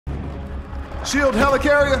Shield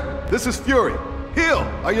helicarrier, this is Fury. Hill,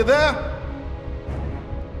 are you there?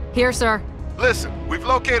 Here, sir. Listen, we've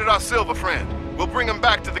located our Silver friend. We'll bring him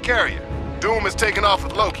back to the carrier. Doom is taking off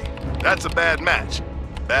with Loki. That's a bad match.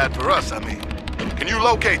 Bad for us, I mean. Can you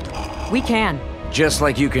locate them? We can. Just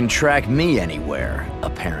like you can track me anywhere,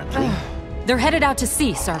 apparently. They're headed out to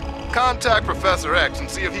sea, sir. Contact Professor X and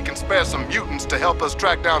see if he can spare some mutants to help us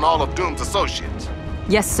track down all of Doom's associates.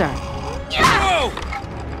 Yes, sir. Whoa!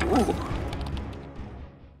 Ooh.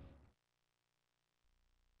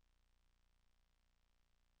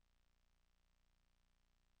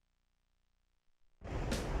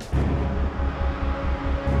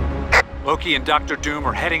 Loki and Dr. Doom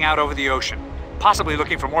are heading out over the ocean, possibly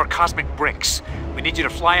looking for more cosmic bricks. We need you to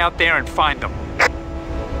fly out there and find them.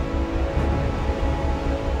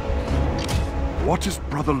 What is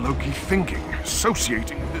Brother Loki thinking,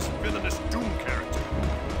 associating with this villainous Doom character?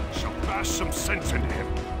 Shall bash some sense into him.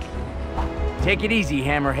 Take it easy,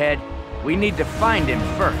 Hammerhead. We need to find him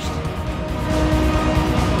first.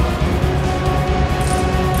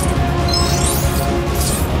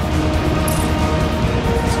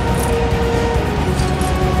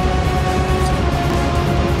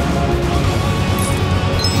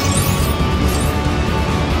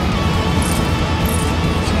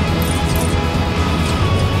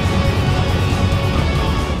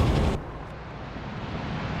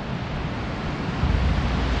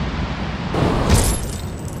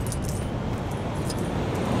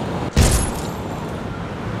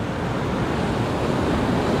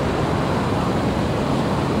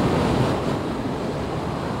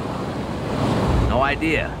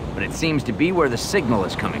 Idea, but it seems to be where the signal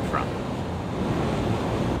is coming from.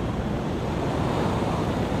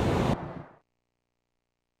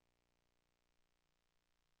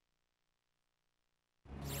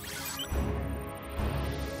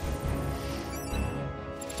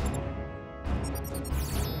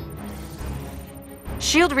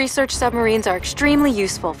 Shield research submarines are extremely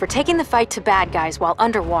useful for taking the fight to bad guys while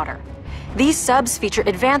underwater. These subs feature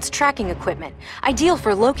advanced tracking equipment, ideal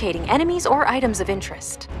for locating enemies or items of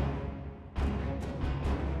interest.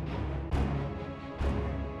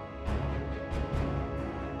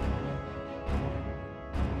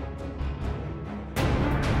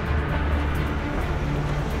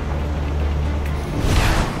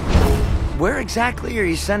 Where exactly are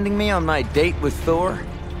you sending me on my date with Thor?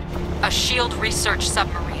 A Shield research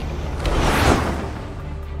submarine.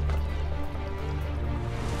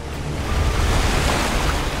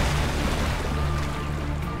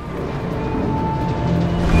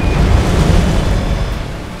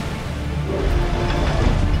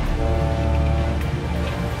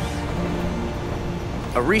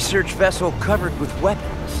 A research vessel covered with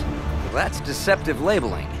weapons. That's deceptive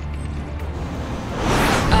labeling.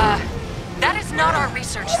 That is not our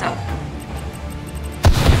research sub.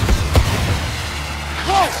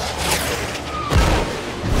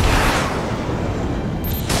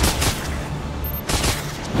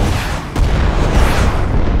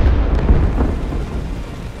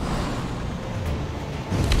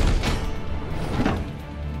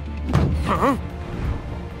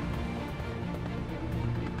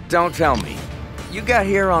 Don't tell me. You got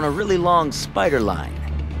here on a really long spider line.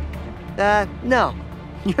 No.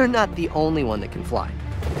 You're not the only one that can fly.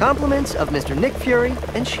 Compliments of Mr. Nick Fury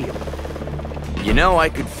and S.H.I.E.L.D. You know, I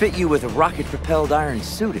could fit you with a rocket-propelled iron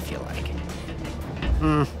suit if you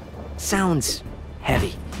like. Sounds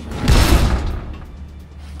heavy.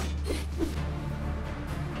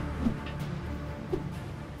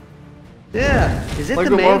 Yeah, is it like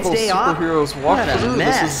the man's Marvel day off? superheroes walkthrough,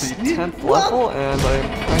 Mess. this is the 10th level, and I'm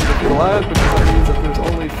kind of glad because it means that there's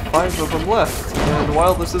only 5 of them left. And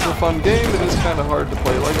while this is a fun game, it is kind of hard to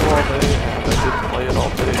play Lego all day, and I did play it all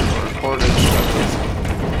day to record it, so I was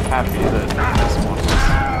happy that this one was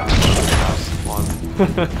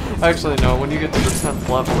the last one. Actually, no, when you get to the 10th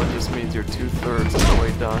level, it just means you're 2/3 of the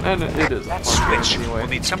way done, and it is a That fun switch game anyway. will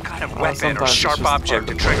need some kind of weapon or Sometimes it's sharp just object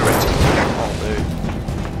to hard trigger play it. all day.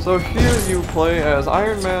 So here you play as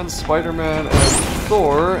Iron Man, Spider-Man, and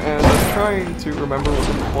Thor, and I'm trying to remember what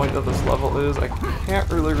the point of this level is. I can't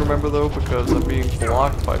really remember though because I'm being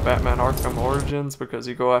blocked by Batman Arkham Origins because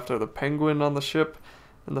you go after the Penguin on the ship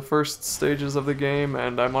in the first stages of the game,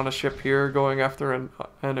 and I'm on a ship here going after an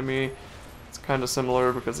enemy. It's kind of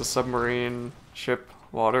similar because the submarine, ship,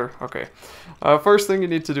 water. Okay. First thing you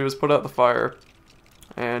need to do is put out the fire.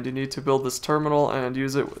 And you need to build this terminal and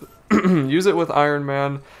use it with use it with Iron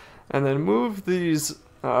Man, and then move these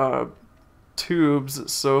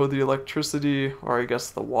tubes so the electricity, or I guess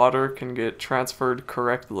the water, can get transferred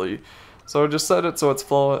correctly. So just set it so it's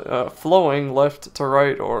flowing left to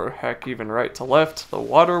right, or heck, even right to left. The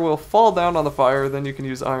water will fall down on the fire, then you can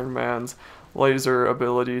use Iron Man's laser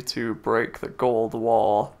ability to break the gold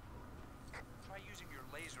wall. Try using your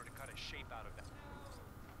laser to cut a shape out of that.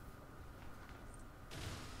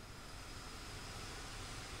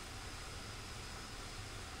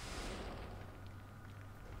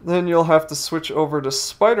 Then you'll have to switch over to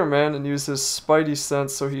Spider-Man and use his Spidey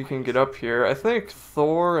sense so he can get up here. I think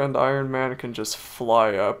Thor and Iron Man can just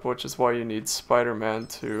fly up, which is why you need Spider-Man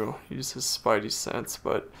to use his Spidey sense.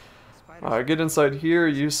 But get inside here,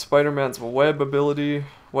 use Spider-Man's web ability,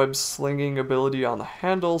 web slinging ability on the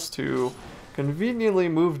handles to conveniently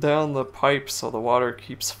move down the pipe so the water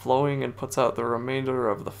keeps flowing and puts out the remainder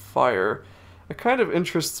of the fire. It kind of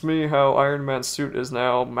interests me how Iron Man's suit is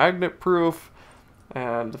now magnet-proof,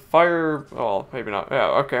 and fire, well, maybe not. Yeah,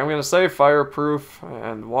 okay, I'm gonna say fireproof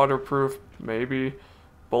and waterproof, maybe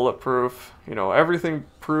bulletproof, you know, everything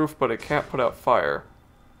proof, but it can't put out fire.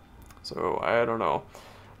 So, I don't know.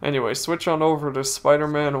 Anyway, switch on over to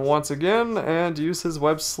Spider-Man once again and use his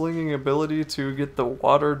web slinging ability to get the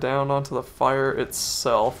water down onto the fire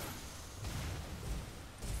itself.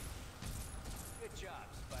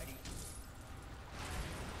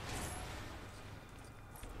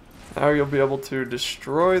 Now you'll be able to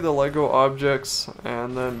destroy the Lego objects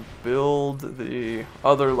and then build the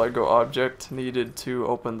other Lego object needed to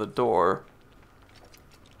open the door.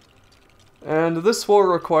 And this will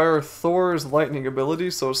require Thor's lightning ability,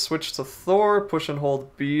 so switch to Thor, push and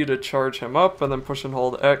hold B to charge him up, and then push and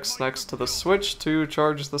hold X next to the switch to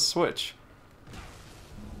charge the switch.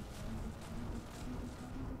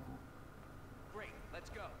 Great, let's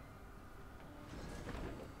go.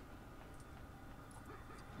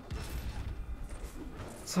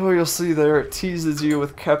 So you'll see there it teases you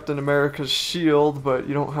with Captain America's shield, but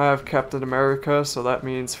you don't have Captain America, so that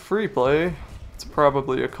means free play. It's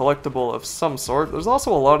probably a collectible of some sort. There's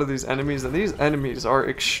also a lot of these enemies, and these enemies are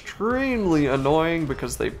extremely annoying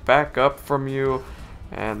because they back up from you,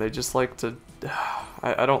 and they just like to...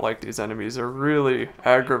 I don't like these enemies, they're really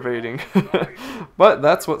aggravating. But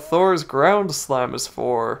that's what Thor's ground slam is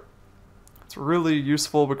for. It's really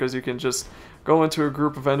useful because you can just go into a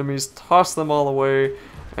group of enemies, toss them all away,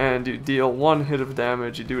 and you deal one hit of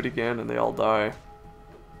damage, you do it again, and they all die.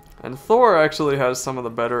 And Thor actually has some of the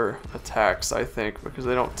better attacks, I think, because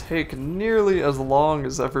they don't take nearly as long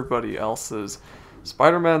as everybody else's.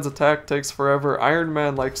 Spider-Man's attack takes forever. Iron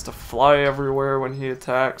Man likes to fly everywhere when he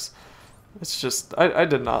attacks. It's just, I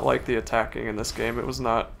did not like the attacking in this game. It was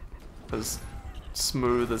not as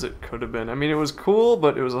smooth as it could have been. I mean, it was cool,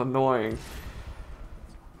 but it was annoying.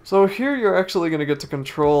 So here you're actually going to get to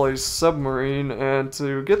control a submarine, and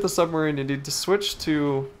to get the submarine you need to switch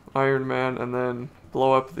to Iron Man and then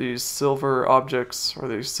blow up these silver objects, or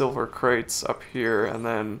these silver crates up here, and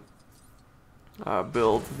then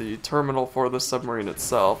build the terminal for the submarine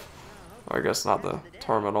itself. Or I guess not the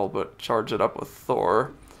terminal, but charge it up with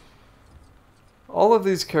Thor. All of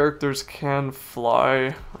these characters can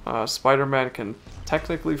fly. Spider-Man can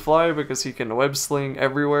technically fly because he can web sling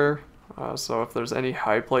everywhere. So if there's any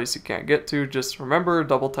high place you can't get to, just remember,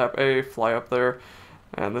 double tap A, fly up there.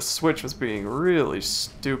 And the switch was being really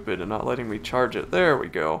stupid and not letting me charge it. There we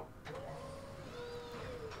go.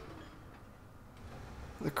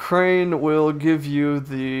 The crane will give you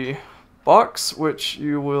the box, which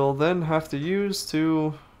you will then have to use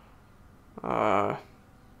to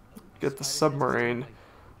get the submarine.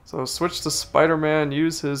 So switch to Spider-Man,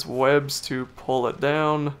 use his webs to pull it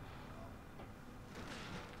down.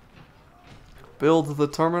 Build the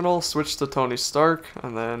terminal, switch to Tony Stark,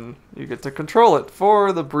 and then you get to control it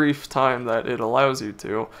for the brief time that it allows you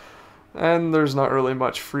to. And there's not really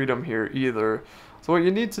much freedom here either. So what you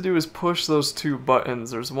need to do is push those two buttons.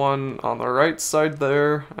 There's one on the right side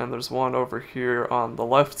there, and there's one over here on the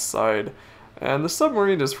left side. And the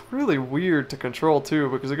submarine is really weird to control too,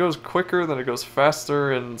 because it goes quicker, then it goes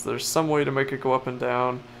faster, and there's some way to make it go up and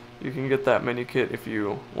down. You can get that mini kit if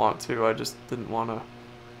you want to. I just didn't want to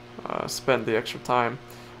spend the extra time.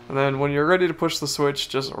 And then when you're ready to push the switch,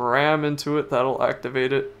 just ram into it, that'll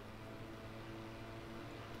activate it.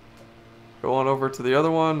 Go on over to the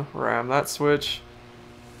other one, ram that switch,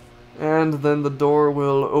 and then the door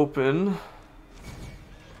will open.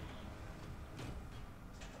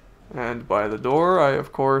 And by the door, I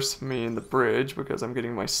of course mean the bridge, because I'm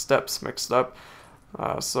getting my steps mixed up.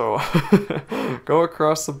 So go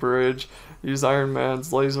across the bridge, use Iron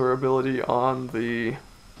Man's laser ability on the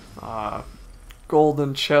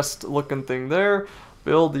golden chest looking thing there,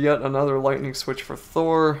 build yet another lightning switch for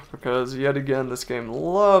Thor, because yet again this game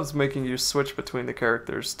loves making you switch between the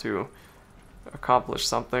characters to accomplish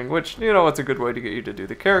something, which, you know, it's a good way to get you to do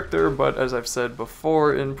the character, but as I've said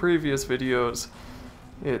before in previous videos,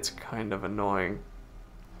 it's kind of annoying.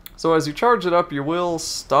 So as you charge it up, you will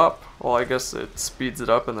stop. Well, I guess it speeds it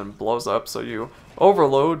up and then blows up, so you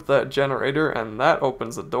overload that generator and that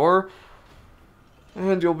opens the door.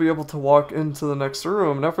 And you'll be able to walk into the next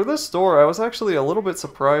room. Now for this door, I was actually a little bit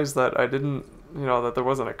surprised that I didn't, you know, that there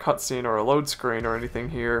wasn't a cutscene or a load screen or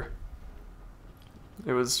anything here.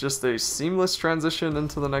 It was just a seamless transition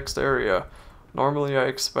into the next area. Normally I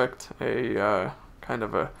expect a kind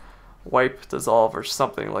of a wipe, dissolve, or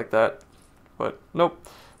something like that. But nope.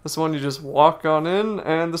 This one you just walk on in,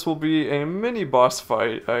 and this will be a mini boss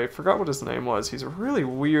fight. I forgot what his name was. He's really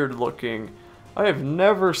weird looking. I have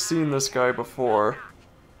never seen this guy before.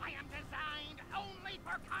 I am designed only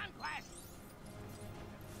for conquest.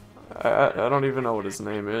 I don't even know what his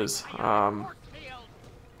name is.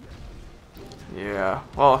 Yeah,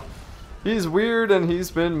 well, he's weird and he's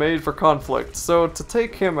been made for conflict. So to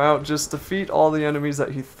take him out, just defeat all the enemies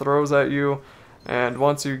that he throws at you. And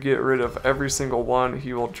once you get rid of every single one,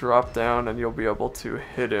 he will drop down and you'll be able to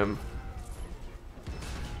hit him.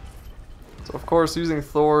 So of course, using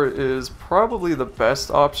Thor is probably the best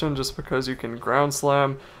option just because you can ground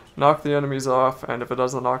slam, knock the enemies off, and if it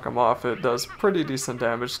doesn't knock them off, it does pretty decent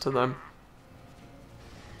damage to them.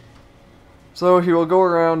 So he will go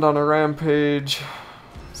around on a rampage,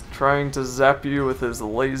 trying to zap you with his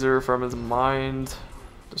laser from his mind,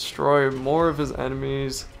 destroy more of his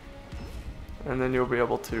enemies, and then you'll be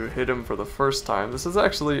able to hit him for the first time. This is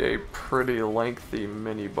actually a pretty lengthy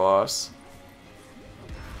mini-boss.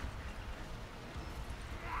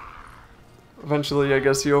 Eventually, I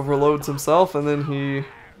guess he overloads himself, and then he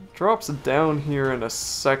drops down here in a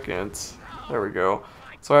second. There we go.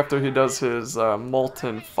 So after he does his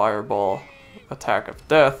molten fireball attack of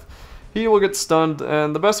death, he will get stunned,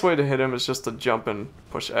 and the best way to hit him is just to jump and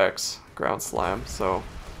push X, ground slam. So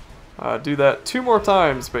do that 2 more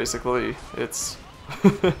times, basically. It's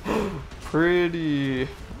pretty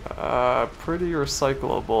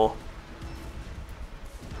recyclable.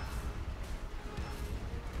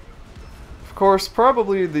 Of course,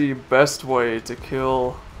 probably the best way to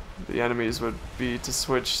kill the enemies would be to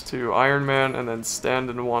switch to Iron Man and then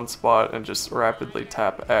stand in one spot and just rapidly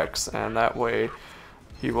tap X, and that way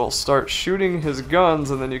he will start shooting his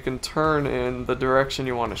guns, and then you can turn in the direction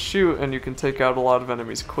you want to shoot, and you can take out a lot of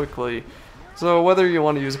enemies quickly. So whether you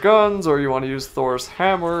want to use guns, or you want to use Thor's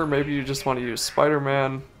hammer, maybe you just want to use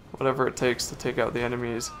Spider-Man, whatever it takes to take out the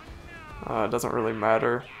enemies, it doesn't really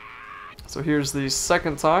matter. So here's the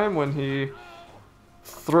second time when he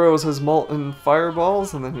throws his molten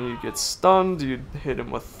fireballs, and then he gets stunned. You hit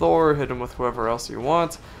him with Thor, hit him with whoever else you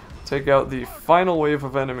want. Take out the final wave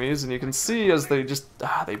of enemies, and you can see as they just,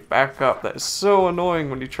 they back up. That is so annoying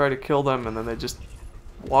when you try to kill them and then they just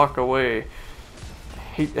walk away. I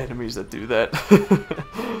hate enemies that do that.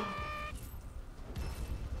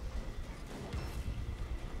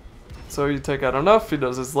 So you take out enough, he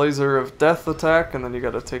does his laser of death attack, and then you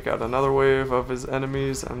gotta take out another wave of his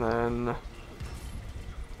enemies, and then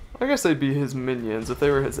I guess they'd be his minions. If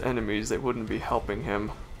they were his enemies, they wouldn't be helping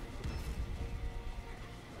him.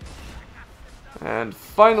 And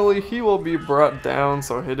finally, he will be brought down,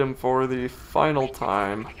 so hit him for the final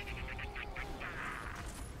time.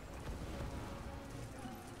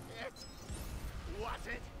 Was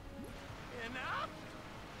it enough?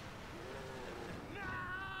 No!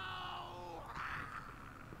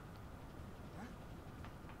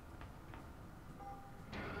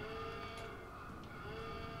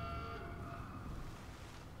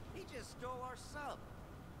 He just stole our sub.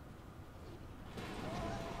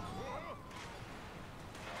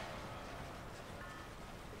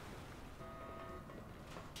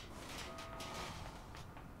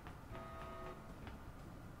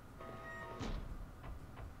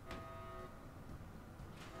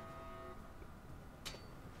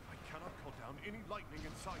 Any lightning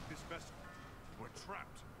inside this vessel. We're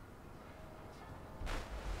trapped.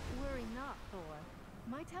 Worry not, Thor.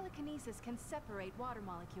 My telekinesis can separate water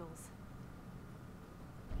molecules.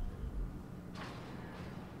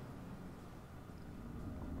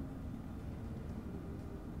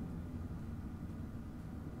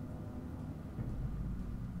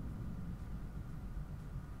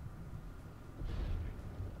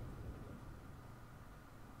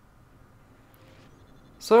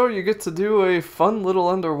 So you get to do a fun little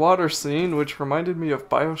underwater scene, which reminded me of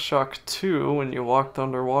BioShock 2 when you walked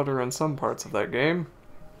underwater in some parts of that game.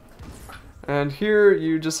 And here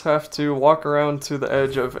you just have to walk around to the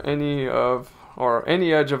edge of any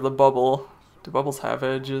edge of the bubble. Do bubbles have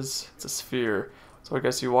edges? It's a sphere. So I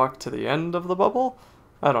guess you walk to the end of the bubble?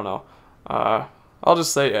 I don't know. I'll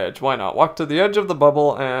just say edge, why not? Walk to the edge of the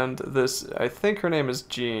bubble, and this, I think her name is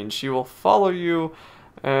Jean. She will follow you,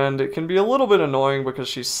 and it can be a little bit annoying because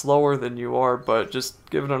she's slower than you are, but just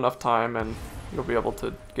give it enough time and you'll be able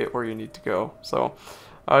to get where you need to go. So,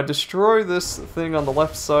 destroy this thing on the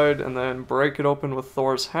left side and then break it open with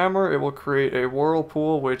Thor's hammer. It will create a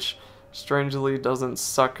whirlpool, which strangely doesn't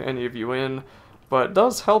suck any of you in, but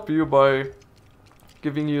does help you by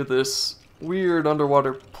giving you this weird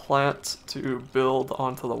underwater plant to build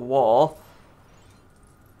onto the wall.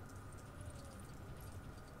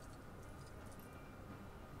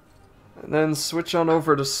 And then switch on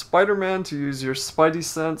over to Spider-Man to use your Spidey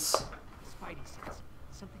sense.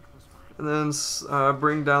 And then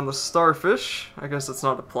bring down the starfish. I guess it's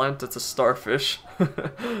not a plant, it's a starfish.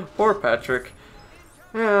 Poor Patrick.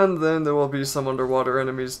 And then there will be some underwater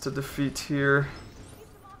enemies to defeat here.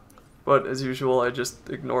 But as usual, I just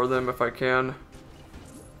ignore them if I can.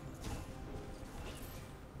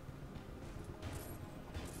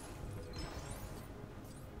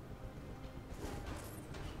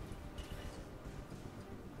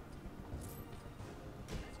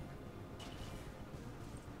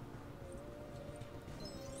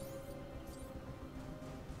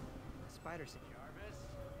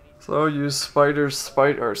 So use Spider-Man's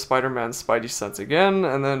Spidey sense again,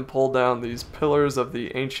 and then pull down these pillars of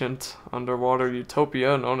the ancient underwater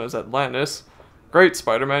utopia known as Atlantis. Great,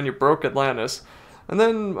 Spider-Man, you broke Atlantis. And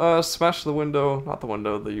then smash the window, not the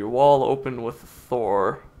window, the wall open with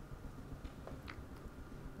Thor.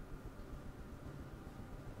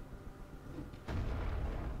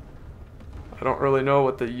 I don't really know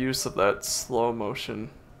what the use of that slow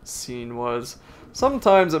motion scene was.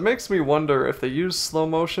 Sometimes it makes me wonder if they use slow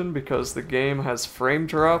motion because the game has frame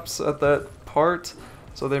drops at that part,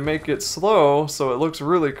 so they make it slow so it looks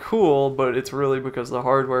really cool, but it's really because the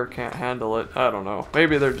hardware can't handle it. I don't know.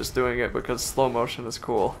 Maybe they're just doing it because slow motion is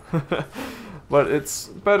cool. But it's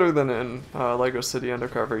better than in Lego City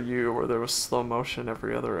Undercover U, where there was slow motion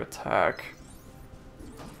every other attack.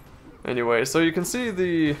 Anyway, so you can see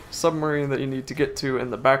the submarine that you need to get to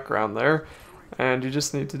in the background there. And you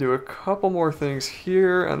just need to do a couple more things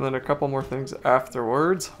here, and then a couple more things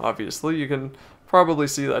afterwards. Obviously, you can probably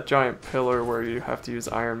see that giant pillar where you have to use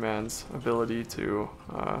Iron Man's ability to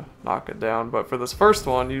knock it down. But for this first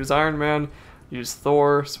one, use Iron Man, use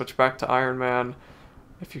Thor, switch back to Iron Man.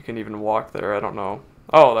 If you can even walk there, I don't know.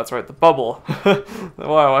 Oh, that's right, the bubble.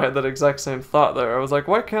 Wow, I had that exact same thought there. I was like,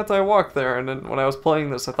 why can't I walk there? And then when I was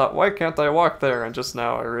playing this, I thought, why can't I walk there? And just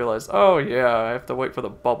now I realized, oh yeah, I have to wait for the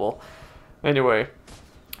bubble. Anyway,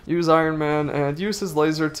 use Iron Man and use his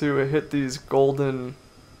laser to hit these golden,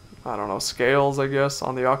 I don't know, scales, I guess,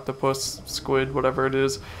 on the octopus, squid, whatever it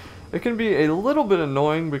is. It can be a little bit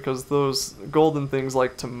annoying because those golden things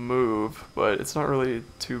like to move, but it's not really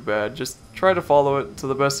too bad. Just try to follow it to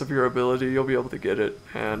the best of your ability, you'll be able to get it.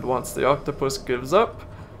 And once the octopus gives up,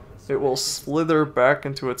 it will slither back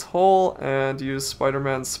into its hole and use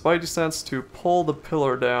Spider-Man's Spidey sense to pull the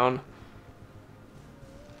pillar down.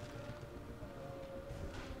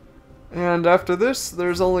 And after this,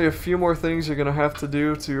 there's only a few more things you're going to have to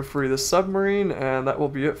do to free the submarine, and that will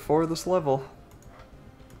be it for this level.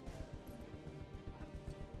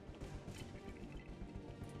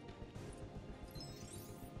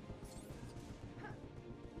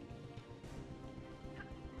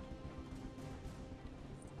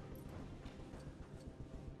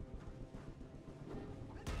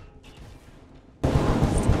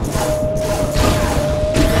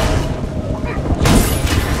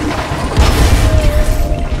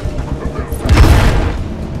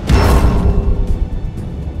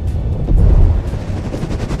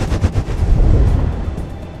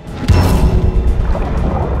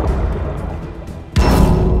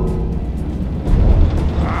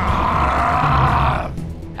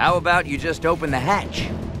 How about you just open the hatch?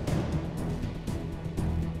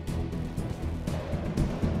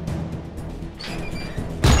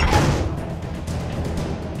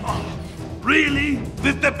 Really?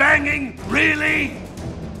 With the banging? Really?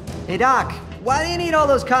 Hey Doc, why do you need all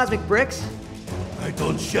those cosmic bricks? I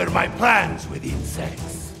don't share my plans with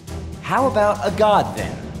insects. How about a god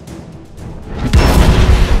then?